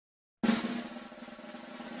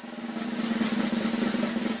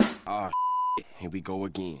we go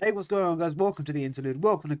again. Hey, what's going on, guys? Welcome to the Interlude.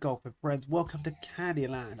 Welcome to Golf with Friends. Welcome to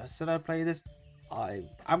Candyland. I said I'd play this. I'm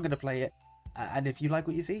going to play it. And if you like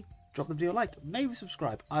what you see, drop the video a like. Maybe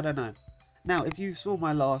subscribe. I don't know. Now, if you saw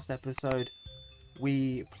my last episode,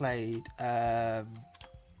 we played... Oh,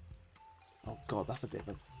 God, that's a bit of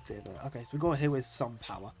a... Okay, so we got here with some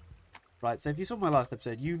power. Right, so if you saw my last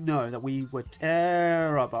episode, you know that we were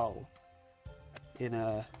terrible in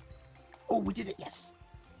a... Oh, we did it, yes!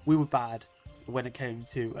 We were bad when it came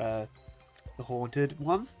to the haunted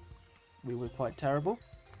one. We were quite terrible.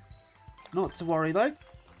 Not to worry, though.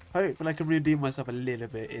 Hopefully I can redeem myself a little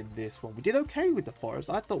bit in this one. We did okay with the forest.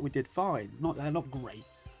 I thought we did fine. Not great,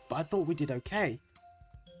 but I thought we did okay.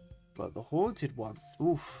 But the haunted one,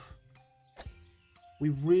 oof. We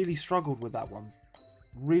really struggled with that one.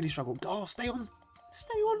 Really struggled. Oh, stay on,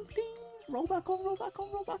 please. Roll back on, roll back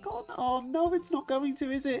on, roll back on. Oh no, it's not going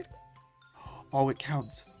to, is it? Oh, it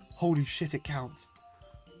counts. Holy shit, it counts.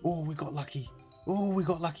 Oh, we got lucky. Oh, we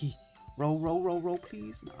got lucky. Roll, roll, roll, roll,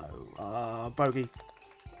 please. No. Bogey.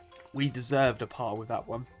 We deserved a par with that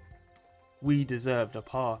one. We deserved a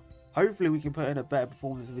par. Hopefully we can put in a better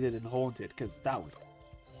performance than we did in Haunted, because that was...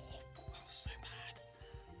 Oh, that was so bad.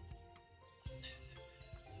 So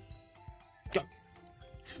bad. Go.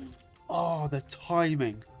 Oh, the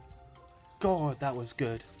timing. God, that was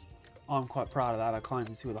good. I'm quite proud of that. I can't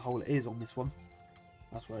even see where the hole is on this one.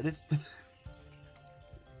 That's where it is.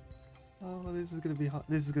 Oh, this is gonna be hard.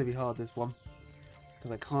 This is gonna be hard. This one,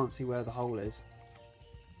 because I can't see where the hole is.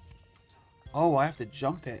 Oh, I have to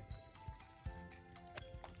jump it,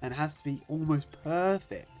 and it has to be almost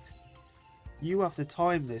perfect. You have to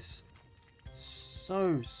time this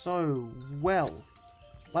so well,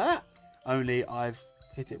 like that. Only I've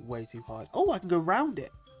hit it way too hard. Oh, I can go round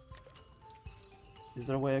it. Is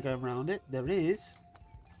there a way of going around it? There is.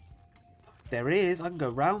 There is. I can go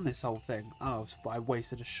round this whole thing. Oh, but I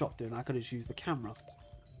wasted a shot doing that. I could have just used the camera.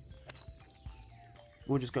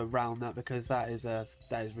 We'll just go round that because that is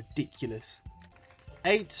ridiculous.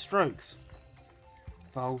 8 strokes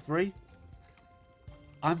for hole 3.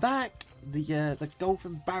 I'm back. The golf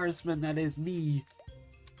embarrassment that is me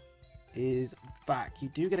is back. You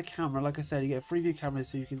do get a camera, like I said. You get a free view camera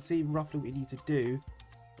so you can see roughly what you need to do.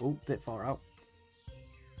 Oh, a bit far out.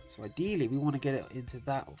 So ideally, we want to get it into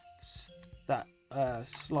that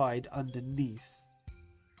slide underneath.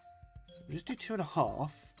 So we'll just do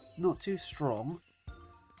 2.5. Not too strong.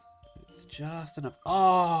 It's just enough.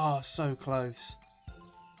 Oh, so close.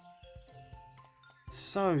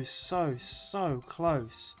 So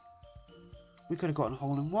close. We could have gotten a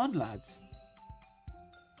hole in one, lads.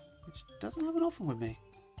 Which doesn't happen often with me.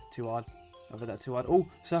 Too hard. Over that too hard. Oh,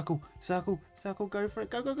 circle, circle, circle. Go for it.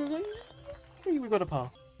 Go, go, go, go. We got a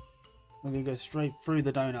par. We're going to go straight through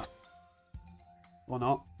the donut. Or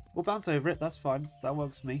not. We'll bounce over it. That's fine. That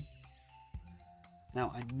works for me.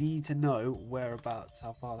 Now, I need to know whereabouts,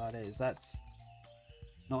 how far that is. That's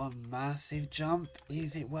not a massive jump.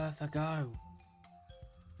 Is it worth a go?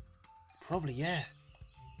 Probably, yeah.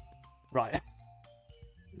 Right.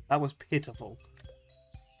 That was pitiful.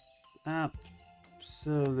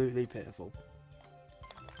 Absolutely pitiful.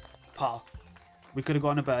 Par. We could have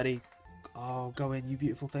gotten a birdie. Oh, go in, you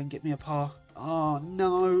beautiful thing. Get me a par. Oh,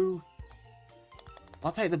 no.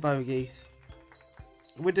 I'll take the bogey.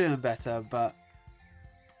 We're doing better, but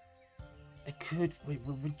it could... We're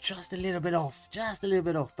just a little bit off. Just a little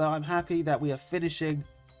bit off. But I'm happy that we are finishing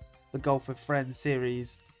the Golf with Friends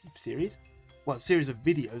series. Series? Well, series of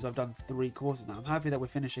videos. I've done 3 courses now. I'm happy that we're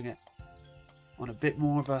finishing it on a bit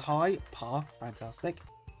more of a high. Par. Fantastic.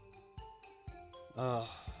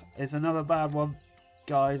 It's another bad one,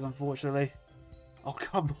 guys, unfortunately. Oh,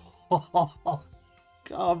 come on.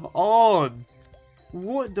 Come on.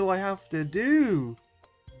 What do I have to do?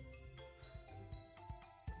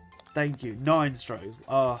 Thank you. 9 strokes.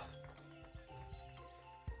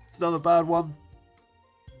 It's another bad one.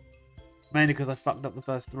 Mainly because I fucked up the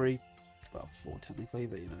first 3. Well, 4 technically,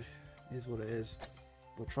 but you know, it is what it is.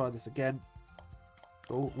 We'll try this again.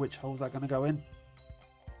 Oh, which hole's that going to go in?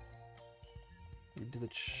 Into the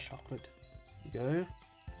chocolate. There you go.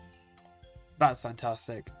 That's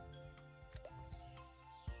fantastic.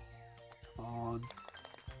 Come on.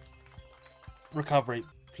 Recovery.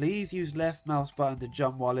 Please use left mouse button to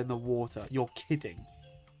jump while in the water. You're kidding.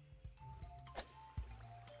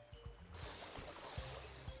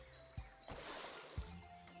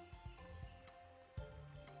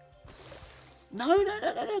 No,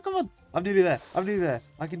 come on. I'm nearly there. I'm nearly there.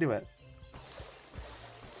 I can do it.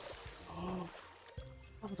 Oh,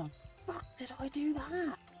 how the fuck did I do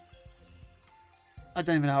that? I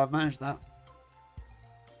don't even know how I've managed that.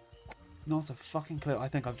 Not a fucking clue. I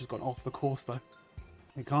think I've just gone off the course though.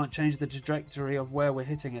 We can't change the trajectory of where we're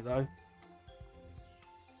hitting it though.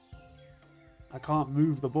 I can't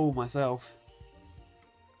move the ball myself.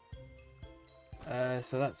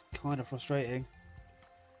 So that's kind of frustrating.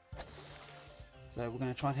 So we're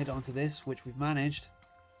going to try and hit it onto this, which we've managed.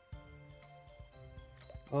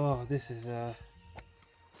 Oh, this has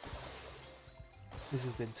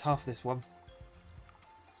been tough, this one.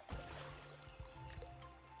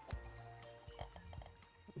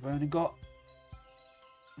 We've only got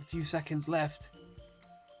a few seconds left.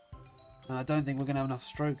 And I don't think we're going to have enough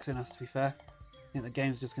strokes in us, to be fair. I think the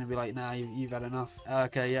game's just going to be like, nah, you've had enough.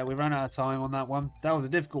 Okay, yeah, we ran out of time on that one. That was a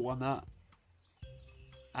difficult one, that.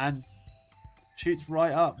 And shoots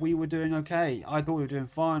right up. We were doing okay. I thought we were doing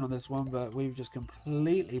fine on this one, but we've just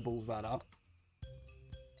completely balls that up.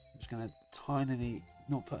 I'm just going to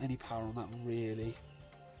not put any power on that, really.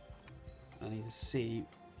 I need to see.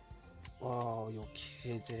 Oh, you're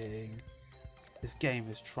kidding. This game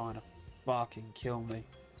is trying to fucking kill me.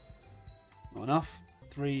 Not enough.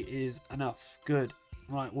 3 is enough. Good.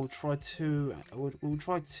 Right, we'll try 2. We'll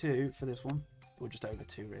try 2 for this one. Or just over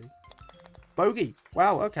 2, really. Bogey.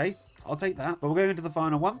 Wow, okay. I'll take that. But we're going into the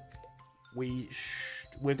final one. We're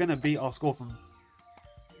going to beat our score from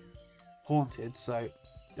Haunted. So,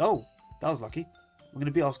 oh, that was lucky. We're going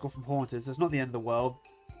to beat our score from Haunted. So it's not the end of the world.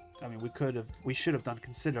 I mean, we should have done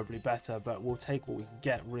considerably better, but we'll take what we can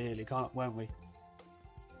get, really, won't we?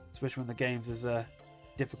 Especially when the game's as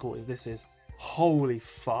difficult as this is. Holy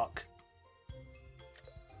fuck.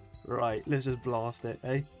 Right, let's just blast it,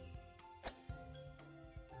 eh?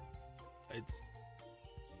 It's...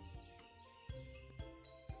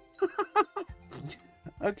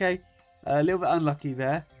 Okay. A little bit unlucky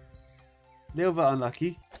there. A little bit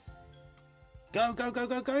unlucky. Go, go, go,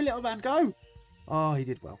 go, go, little man, go! Oh, he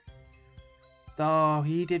did well. Oh,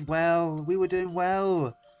 he did well. We were doing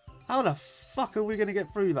well. How the fuck are we going to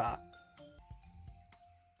get through that?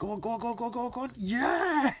 Go on, go on, go on, go on, go on, go on.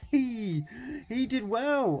 Yeah! He did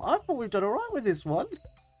well. I thought we've done alright with this one.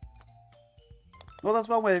 Well, that's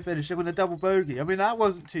one way of finishing with a double bogey. I mean, that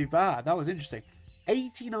wasn't too bad. That was interesting.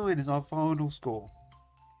 89 is our final score.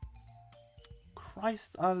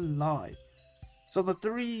 Christ alive. So the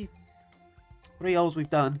three holes we've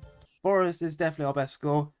done, Forest is definitely our best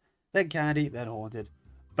score. Then Candy, then Haunted.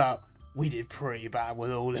 But we did pretty bad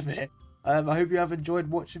with all of it. I hope you have enjoyed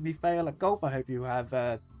watching me fail at golf. I hope you have,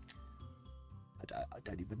 I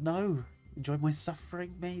don't even know, enjoyed my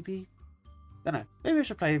suffering, maybe? Don't know. Maybe I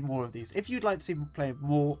should play more of these. If you'd like to see me play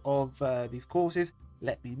more of these courses,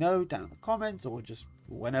 let me know down in the comments, or just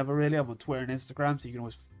whenever, really. I'm on Twitter and Instagram, so you can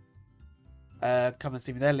always come and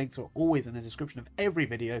see me there. Links are always in the description of every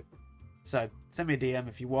video. So send me a DM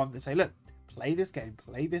if you want and say, look, play this game,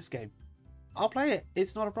 play this game. I'll play it.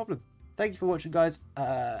 It's not a problem. Thank you for watching, guys,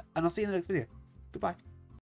 and I'll see you in the next video. Goodbye.